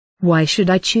Why should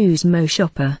I choose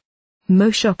MoShopper?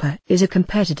 MoShopper is a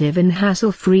competitive and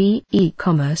hassle-free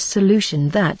e-commerce solution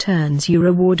that earns you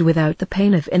reward without the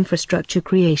pain of infrastructure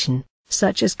creation,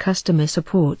 such as customer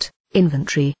support,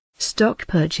 inventory, stock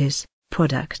purchase,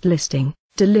 product listing,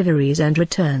 deliveries and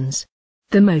returns.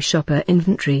 The MoShopper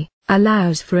inventory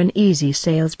allows for an easy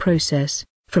sales process,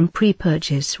 from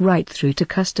pre-purchase right through to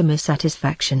customer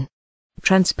satisfaction.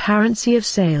 Transparency of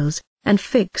sales and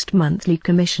fixed monthly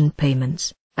commission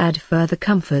payments add further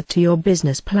comfort to your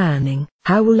business planning.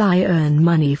 How will I earn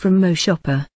money from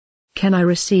MoShopper? Can I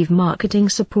receive marketing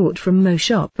support from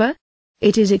MoShopper?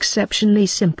 It is exceptionally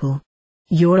simple.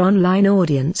 Your online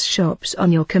audience shops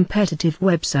on your competitive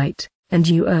website, and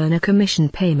you earn a commission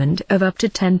payment of up to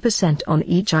 10% on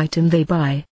each item they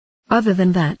buy. Other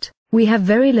than that, we have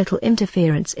very little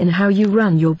interference in how you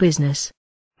run your business.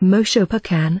 MoShopper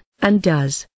can, and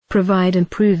does, provide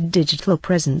improved digital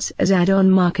presence as add-on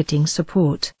marketing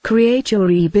support. Create your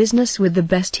e-business with the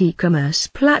best e-commerce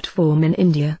platform in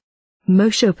India.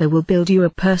 MoShopper will build you a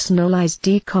personalized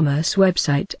e-commerce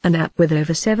website and app with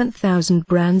over 7,000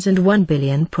 brands and 1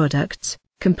 billion products,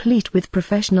 complete with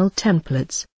professional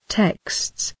templates,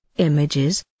 texts,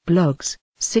 images, blogs,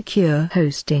 secure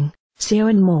hosting, SEO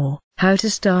and more. How to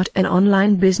start an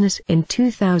online business in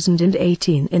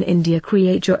 2018 in India.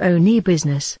 Create your own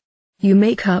e-business. You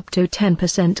make up to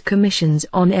 10% commissions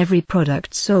on every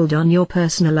product sold on your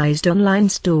personalized online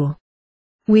store.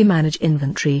 We manage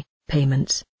inventory,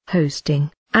 payments, hosting,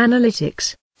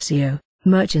 analytics, SEO,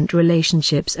 merchant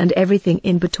relationships and everything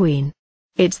in between.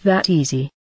 It's that easy.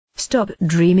 Stop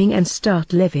dreaming and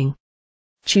start living.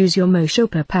 Choose your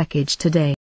MoShopper package today.